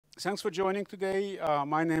Thanks for joining today.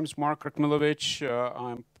 My name is Rakhmilevich.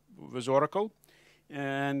 I'm with Oracle.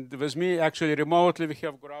 And with me, actually remotely, we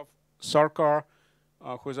have Gourav Sarkar,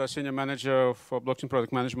 who is our senior manager for blockchain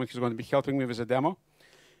product management. He's going to be helping me with a demo.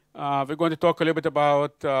 We're going to talk a little bit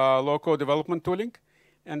about low-code development tooling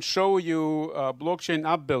and show you blockchain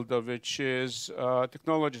app builder, which is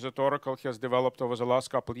technology that Oracle has developed over the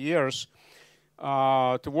last couple of years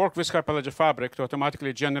to work with Hyperledger Fabric to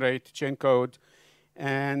automatically generate chain code.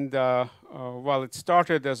 And while it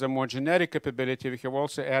started as a more generic capability, we have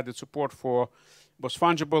also added support for both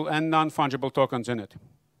fungible and non-fungible tokens in it.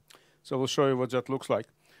 So we'll show you what that looks like.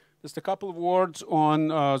 Just a couple of words on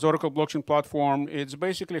the Oracle blockchain platform. It's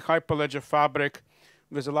basically Hyperledger Fabric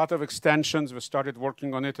with a lot of extensions. We started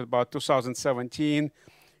working on it about 2017.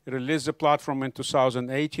 Released the platform in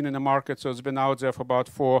 2018 in the market, so it's been out there for about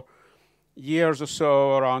 4 years or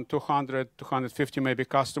so, around 200, 250 maybe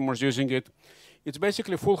customers using it. It's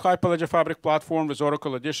basically a full Hyperledger Fabric platform with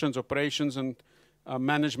Oracle additions, operations, and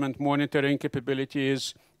management monitoring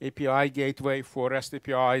capabilities, API gateway for REST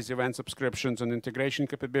APIs, event subscriptions, and integration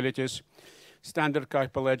capabilities, standard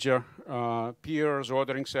Hyperledger peers,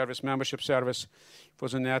 ordering service, membership service for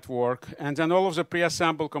the network, and then all of the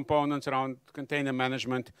pre-assembled components around container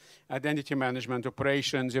management, identity management,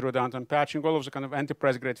 operations, zero downtime patching, all of the kind of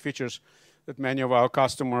enterprise-grade features that many of our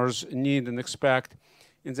customers need and expect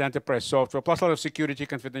in the enterprise software, plus a lot of security,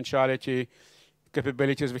 confidentiality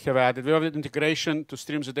capabilities we have added. We have integration to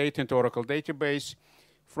stream the data into Oracle database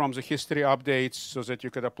from the history updates so that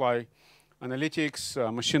you could apply analytics,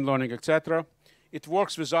 machine learning, etc. It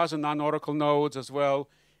works with other non-Oracle nodes as well.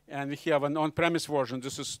 And we have an on-premise version.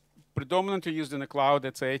 This is predominantly used in the cloud.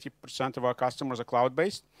 That's 80% of our customers are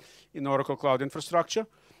cloud-based in Oracle Cloud Infrastructure.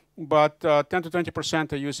 But 10 to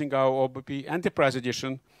 20% are using our OBP Enterprise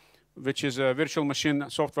Edition, which is a virtual machine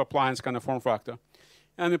software appliance kind of form factor.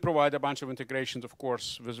 And we provide a bunch of integrations, of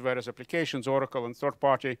course, with various applications, Oracle and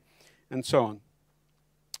third-party, and so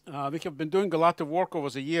on. We have been doing a lot of work over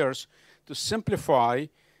the years to simplify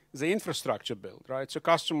the infrastructure build, right? So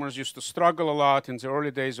customers used to struggle a lot in the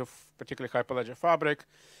early days of particularly Hyperledger Fabric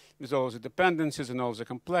with all the dependencies and all the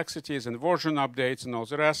complexities and version updates and all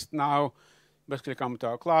the rest. Now, basically come to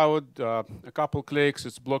our cloud, a couple clicks,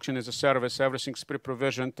 it's blockchain as a service, everything's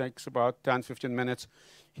pre-provisioned, takes about 10, 15 minutes.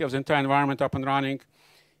 You have the entire environment up and running.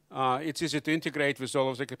 It's easy to integrate with all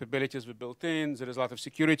of the capabilities we built in. There is a lot of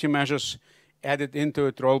security measures added into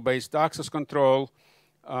it, role-based access control.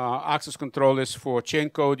 Access control is for chain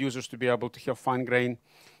code users to be able to have fine-grained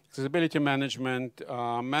accessibility management,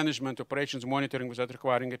 management, operations monitoring without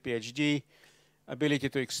requiring a PhD, ability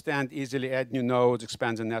to extend, easily add new nodes,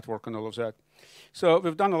 expand the network, and all of that. So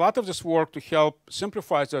we've done a lot of this work to help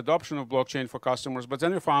simplify the adoption of blockchain for customers, but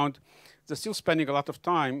then we found they're still spending a lot of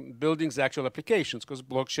time building the actual applications because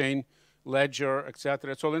blockchain, ledger,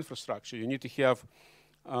 etc., it's all infrastructure. You need to have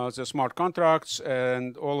the smart contracts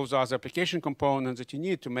and all of those application components that you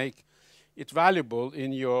need to make it valuable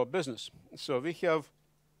in your business. So we have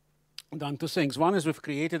done two things. One is we've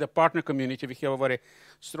created a partner community. We have a very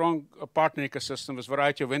strong partner ecosystem with a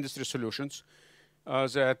variety of industry solutions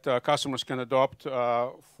that customers can adopt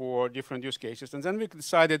for different use cases. And then we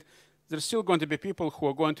decided there's still going to be people who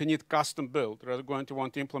are going to need custom build. They're going to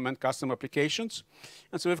want to implement custom applications.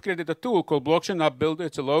 And so we've created a tool called Blockchain App Builder.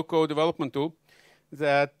 It's a low-code development tool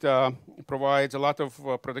that provides a lot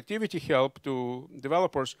of productivity help to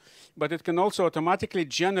developers, but it can also automatically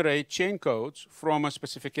generate chain codes from a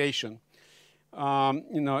specification.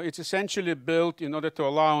 It's essentially built in order to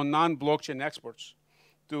allow non-blockchain experts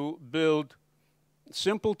to build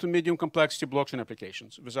simple to medium complexity blockchain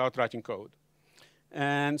applications without writing code.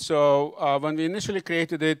 And so when we initially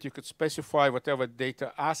created it, you could specify whatever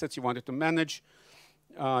data assets you wanted to manage.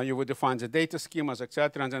 You would define the data schemas,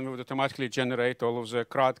 etc., and then we would automatically generate all of the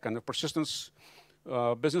CRUD kind of persistence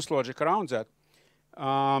business logic around that.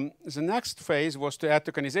 The next phase was to add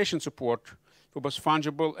tokenization support for both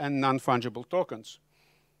fungible and non-fungible tokens.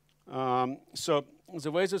 So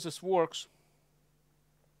the way that this works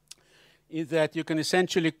is that you can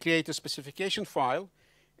essentially create a specification file,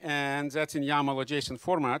 and that's in YAML or JSON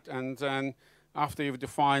format, and then after you've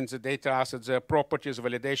defined the data assets, their properties,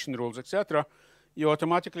 validation rules, etc., you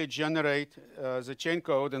automatically generate the chain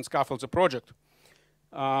code and scaffold the project.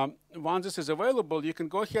 Once this is available, you can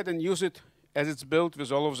go ahead and use it as it's built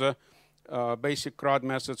with all of the basic CRUD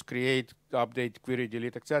methods, create, update, query,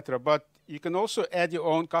 delete, etc. But you can also add your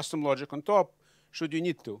own custom logic on top should you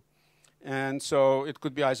need to. And so it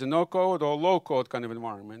could be either no-code or low-code kind of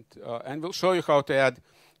environment. And we'll show you how to add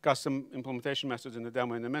custom implementation methods in the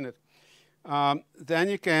demo in a minute. Then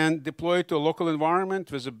you can deploy it to a local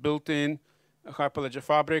environment with a built-in Hyperledger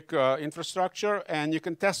Fabric infrastructure, and you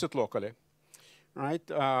can test it locally. Right?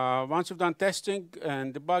 Once you've done testing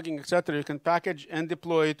and debugging, etc., you can package and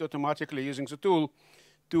deploy it automatically using the tool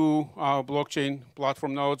to our blockchain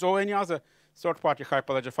platform nodes or any other third-party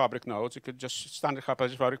Hyperledger Fabric nodes. You could just standard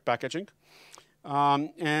Hyperledger Fabric packaging.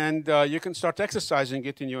 And you can start exercising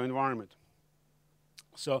it in your environment.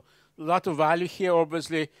 So a lot of value here,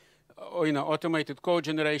 obviously, automated code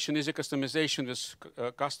generation, easy customization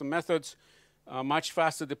with custom methods, much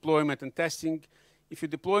faster deployment and testing. If you're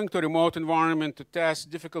deploying to a remote environment to test,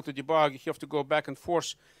 difficult to debug, you have to go back and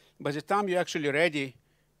forth. By the time you're actually ready,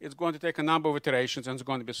 it's going to take a number of iterations and it's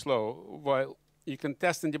going to be slow. While you can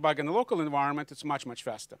test and debug in a local environment, it's much, much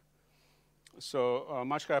faster. So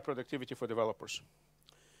much higher productivity for developers.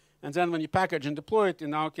 And then when you package and deploy it,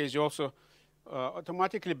 in our case, you also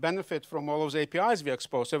automatically benefit from all of the APIs we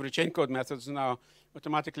expose. Every chain code method is now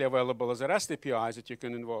automatically available as a REST APIs that you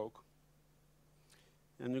can invoke.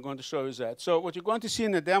 And we're going to show you that. So what you're going to see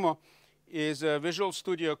in the demo is a Visual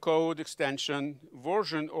Studio Code extension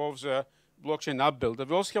version of the blockchain app builder.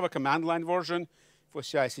 We also have a command line version for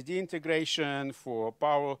CI/CD integration, for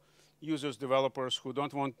power users, developers who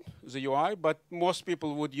don't want the UI, but most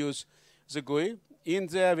people would use the GUI. In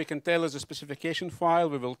there, we can tailor the specification file.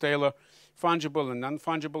 We will tailor fungible and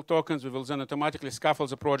non-fungible tokens. We will then automatically scaffold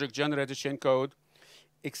the project, generate the chain code,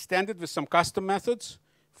 extend it with some custom methods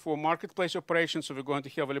for marketplace operations. So we're going to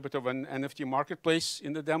have a little bit of an NFT marketplace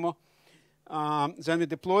in the demo. Then we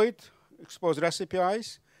deploy it, expose REST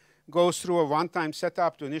APIs, goes through a one-time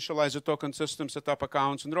setup to initialize the token system, set up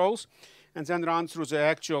accounts and roles, and then run through the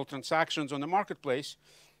actual transactions on the marketplace,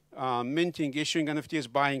 minting, issuing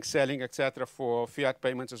NFTs, buying, selling, etc., for fiat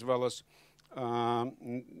payments as well as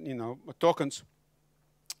tokens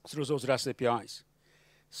through those REST APIs.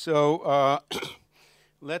 So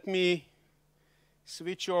let me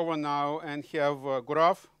switch over now and have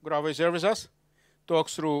Gourav. Gourav is here with us. Talk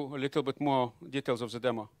through a little bit more details of the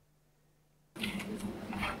demo.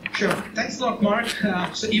 Sure. Thanks a lot, Mark.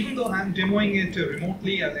 So even though I'm demoing it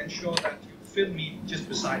remotely, I'll ensure that you film me just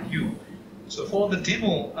beside you. So for the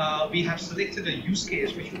demo, we have selected a use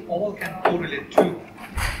case which you all can correlate to.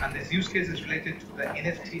 And this use case is related to the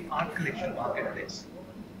NFT art collection marketplace.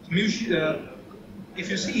 If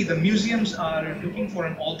you see, the museums are looking for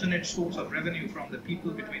an alternate source of revenue from the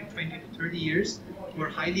people between 20 to 30 years who are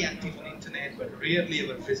highly active on the internet but rarely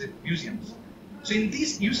ever visit museums. So in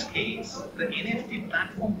this use case, the NFT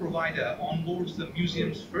platform provider onboards the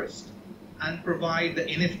museums first and provide the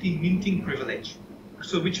NFT minting privilege.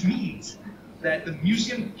 So which means that the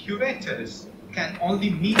museum curators can only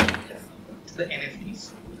mint the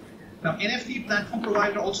NFTs. Now, NFT platform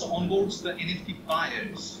provider also onboards the NFT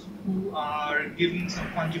buyers who are given some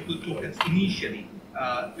fungible tokens initially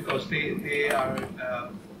because they are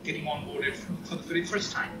getting onboarded for the very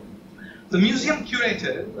first time. The museum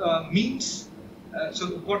curator mints. So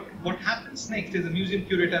what happens next is the museum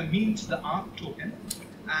curator mints the art token,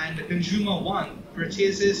 and the consumer one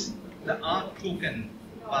purchases the art token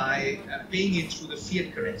by paying it through the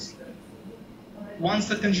fiat currency. Once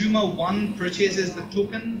the consumer one purchases the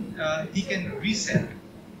token, he can resell.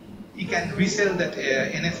 He can resell that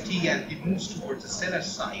NFT and he moves towards the seller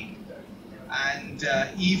side. And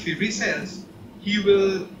if he resells, he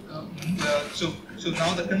will. So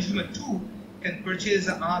now the consumer two can purchase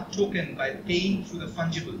the art token by paying through the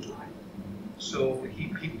fungible token. So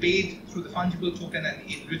he paid through the fungible token, and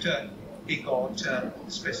in return he got a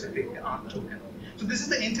specific art token. So this is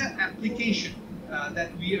the entire application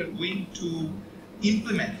that we are going to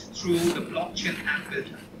implement through the blockchain app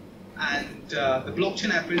builder. And the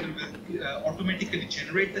blockchain app builder will automatically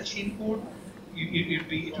generate the chain code.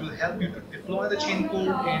 It will help you to deploy the chain code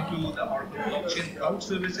into the Oracle blockchain cloud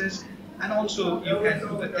services, and also you can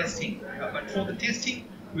do the testing. But for the testing,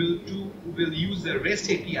 we'll use the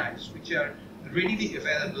REST APIs, which are readily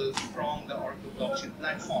available from the Oracle blockchain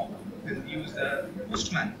platform. We'll use the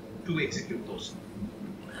Postman to execute those.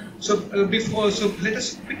 So let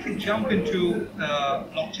us quickly jump into the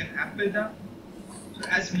blockchain app builder. So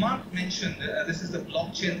as Mark mentioned, this is the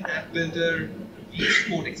blockchain app builder VS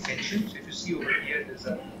Code extension. So if you see over here, there's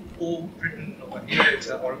a O written over here. It's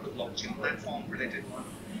an Oracle blockchain platform related one.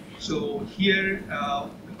 So here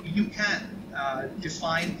you can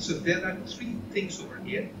define. So there are three things over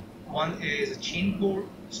here. One is a chain code,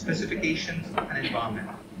 specification, and environment.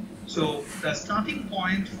 So the starting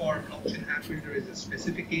point for blockchain app builder is a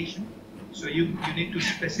specification. So you need to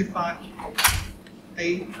specify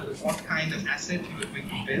what kind of asset you are going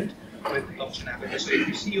to build with blockchain app builder. So if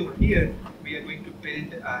you see over here, we are going to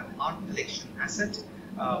build an art collection asset,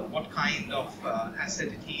 what kind of asset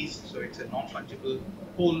it is. So it's a non-fungible,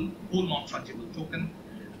 whole non-fungible token.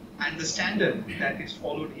 And the standard that is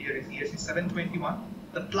followed here is ERC 721.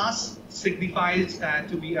 The plus signifies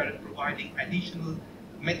that we are providing additional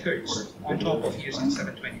methods on top of ERC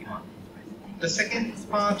 721. The second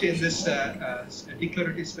part in this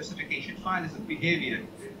declarative specification file is the behavior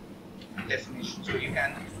definition. So you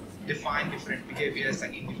can define different behaviors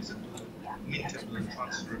like indivisible, mintable,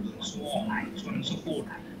 transferable, and so on and so forth.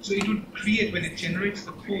 So it would create, when it generates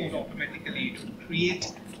the code automatically, it would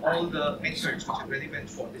create all the methods which are relevant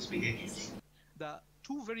for this behavior. The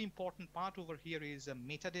two very important part over here is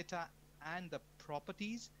metadata and the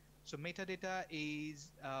properties. So metadata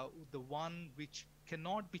is the one which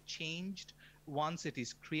cannot be changed once it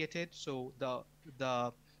is created. So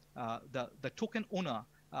the token owner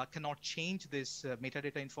cannot change this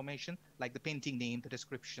metadata information, like the painting name, the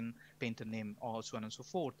description, painter name, or so on and so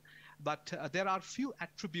forth. But there are few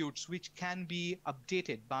attributes which can be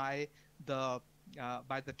updated by the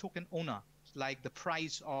token owner, like the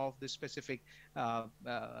price of the specific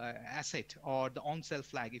asset, or the on-sale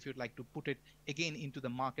flag. If you'd like to put it again into the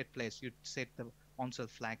marketplace, you'd set the on-sale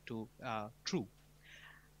flag to true.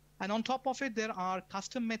 And on top of it, there are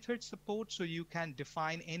custom method support. So you can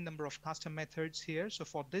define a number of custom methods here. So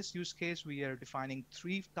for this use case, we are defining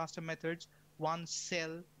 3 custom methods: 1,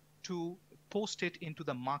 sell; 2, post it into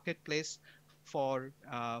the marketplace for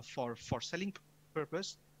selling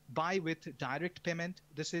purpose; buy with direct payment.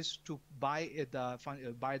 This is to buy the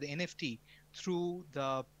NFT through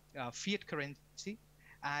the fiat currency;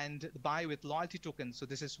 and buy with loyalty token. So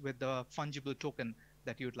this is with the fungible token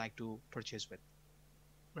that you would like to purchase with.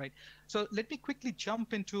 Right. So let me quickly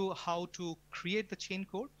jump into how to create the chain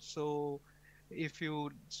code. So if you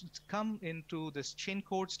come into this chain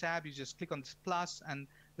codes tab, you just click on this plus, and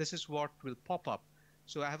this is what will pop up.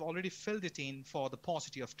 So I have already filled it in for the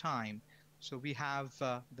paucity of time. So we have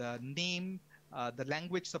the name, the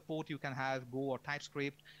language support. You can have Go or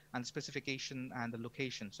TypeScript, and specification and the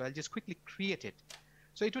location. So I'll just quickly create it.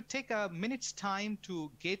 So it would take a minute's time to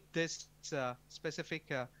get this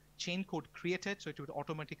specific chain code created, so it would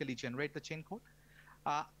automatically generate the chain code.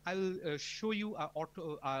 I will show you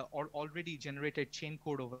already generated chain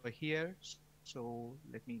code over here. So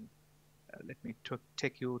let me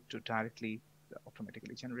take you to directly the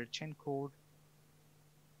automatically generated chain code.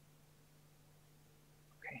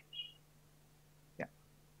 Okay. Yeah.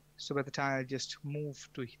 So by the time I just move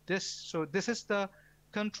to this, so this is the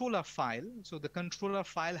controller file. So the controller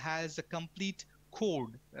file has a complete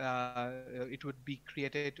code. It would be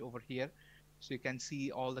created over here. So you can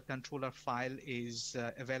see all the controller file is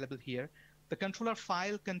available here. The controller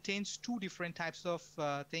file contains 2 different types of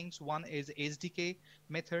things. One is SDK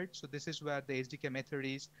method. So this is where the SDK method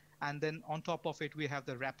is. And then on top of it, we have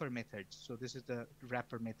the wrapper method. So this is the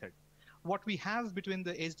wrapper method. What we have between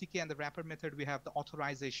the SDK and the wrapper method, we have the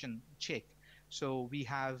authorization check. So we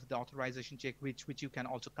have the authorization check, which you can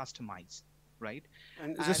also customize. Right.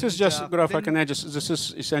 And this is just, Gourav, can I just, this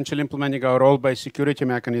is essentially implementing our role-based security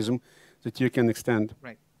mechanism that you can extend.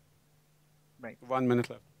 Right. Right. 1 minute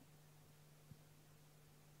left.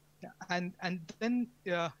 Yeah. And then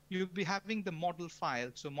you'll be having the model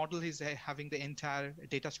file. So model is having the entire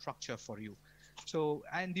data structure for you. So,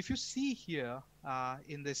 and if you see here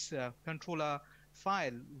in this controller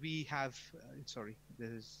file, we have,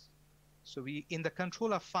 in the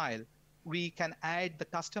controller file, we can add the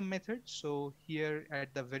custom methods. So here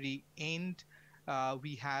at the very end,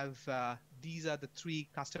 we have these are the 3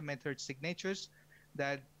 custom method signatures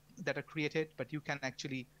that are created, but you can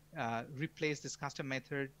actually replace this custom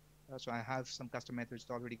method. So I have some custom methods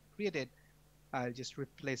already created. I'll just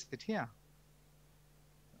replace it here.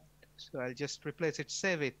 So I'll just replace it,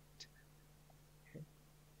 save it. Okay.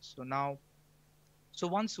 So now, so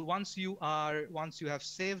once you have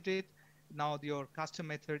saved it, now your custom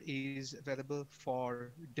method is available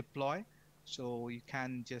for deploy. So you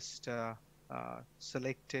can just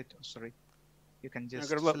select it. Sorry, you can just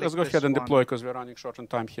let's go ahead and deploy because we're running short on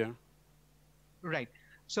time here. Right.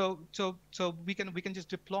 So we can just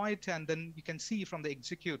deploy it, and then you can see from the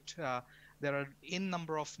execute there are n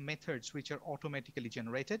number of methods which are automatically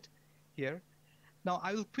generated here. Now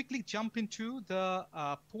I will quickly jump into the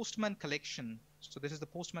Postman collection. So this is the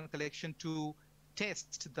Postman collection to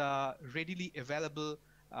test the readily available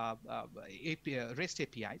REST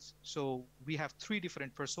APIs. So we have 3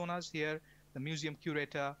 different personas here: the museum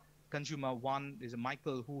curator, consumer 1 is a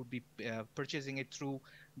Michael who would be purchasing it through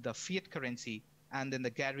the fiat currency, and then the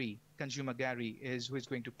Gary, consumer Gary, is who is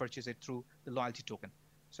going to purchase it through the loyalty token.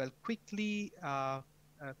 So I'll quickly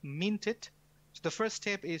mint it. So the first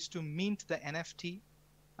step is to mint the NFT.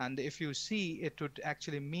 And if you see, it would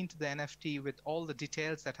actually mint the NFT with all the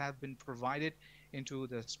details that have been provided into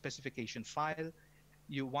the specification file.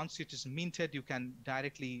 Once it is minted, you can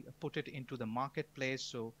directly put it into the marketplace.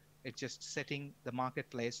 So it's just setting the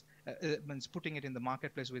marketplace, means putting it in the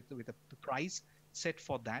marketplace with a price set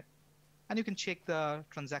for that. And you can check the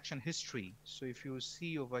transaction history. So if you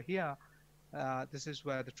see over here, this is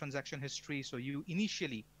where the transaction history. So you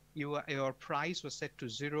initially, your price was set to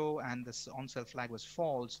 0 and the on-sale flag was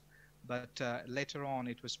false, but later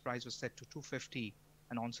on price was set to 250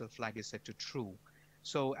 and on-sale flag is set to true.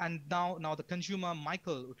 So, and now the consumer,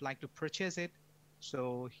 Michael, would like to purchase it.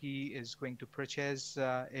 So he is going to purchase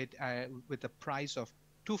it with a price of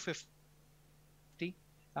 250.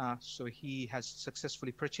 So he has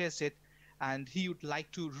successfully purchased it and he would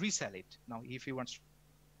like to resell it. Now, if he wants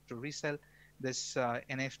to resell this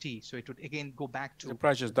NFT, so it would again go back to the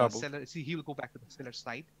price is double. Seller. See, he will go back to the seller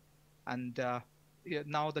side, and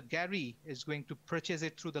now the Gary is going to purchase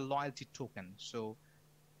it through the loyalty token. So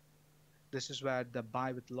this is where the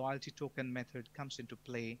buy with loyalty token method comes into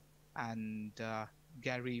play, and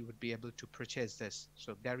Gary would be able to purchase this.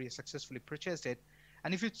 So Gary has successfully purchased it,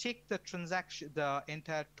 and if you check the transaction, the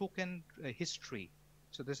entire token history.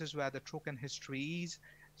 So this is where the token history is.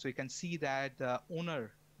 So you can see that the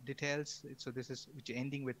owner details. So this is which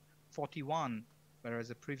ending with 41, whereas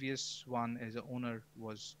the previous one as the owner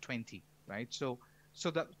was 20, right? So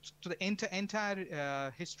the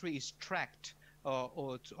entire history is tracked,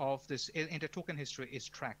 of this entire token history is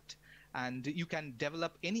tracked, and you can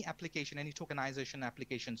develop any application, any tokenization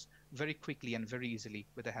applications very quickly and very easily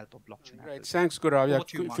with the help of blockchain. Right. Thanks, Gourav. Yeah,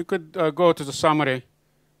 if you could go to the summary.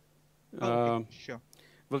 Okay, sure.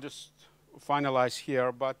 We'll just finalize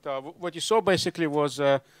here, but what you saw basically was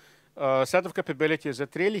a set of capabilities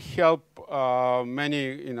that really help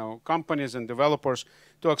many companies and developers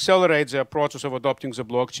to accelerate their process of adopting the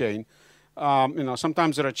blockchain.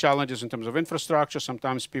 Sometimes there are challenges in terms of infrastructure.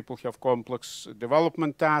 Sometimes people have complex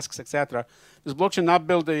development tasks, etc. This blockchain app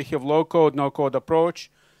builder, you have low-code, no-code approach.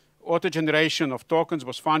 Auto-generation of tokens,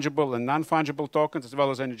 both fungible and non-fungible tokens, as well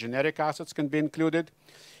as any generic assets can be included.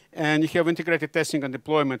 And you have integrated testing and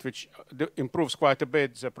deployment, which improves quite a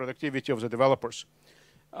bit the productivity of the developers.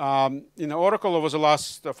 Oracle, over the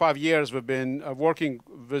last 5 years, we've been working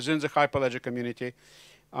within the Hyperledger community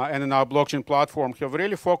and in our blockchain platform, have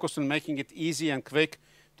really focused on making it easy and quick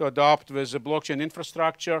to adopt with the blockchain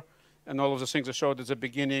infrastructure and all of the things I showed at the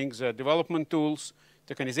beginning, the development tools,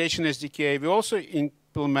 tokenization SDK. We also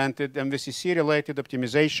implemented MVCC-related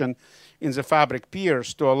optimization in the Fabric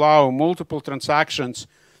peers to allow multiple transactions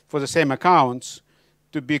for the same accounts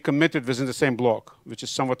to be committed within the same block, which is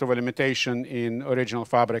somewhat of a limitation in original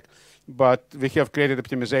Fabric. But we have created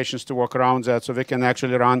optimizations to work around that so we can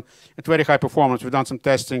actually run at very high performance. We've done some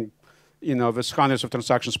testing, with hundreds of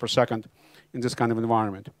transactions per second in this kind of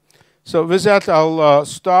environment. So with that, I'll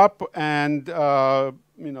stop. And,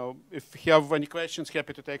 if you have any questions,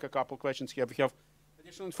 happy to take a couple questions here. We have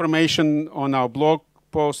additional information on our blog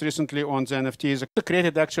post recently on the NFTs.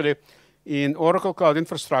 Created actually in Oracle Cloud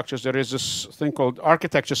Infrastructures, there is this thing called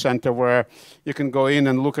Architecture Center where you can go in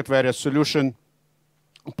and look at various solution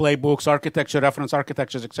playbooks, architecture, reference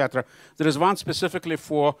architectures, etc. There is one specifically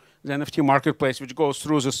for the NFT marketplace, which goes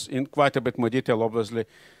through this in quite a bit more detail, obviously,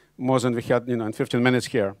 more than we had in 15 minutes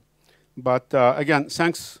here. But again,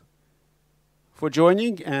 thanks for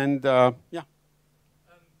joining, and yeah.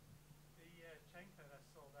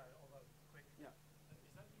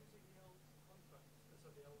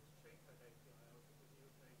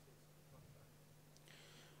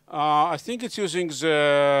 I think it's using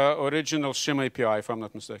the original Shim API, if I'm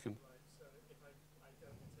not mistaken. Right, so if I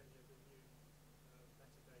don't enter any of the new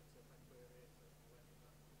metadata, if I query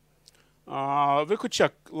it, We could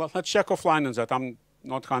check. Let's check offline on that. I'm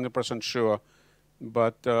not 100% sure,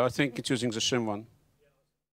 but I think it's using the Shim one.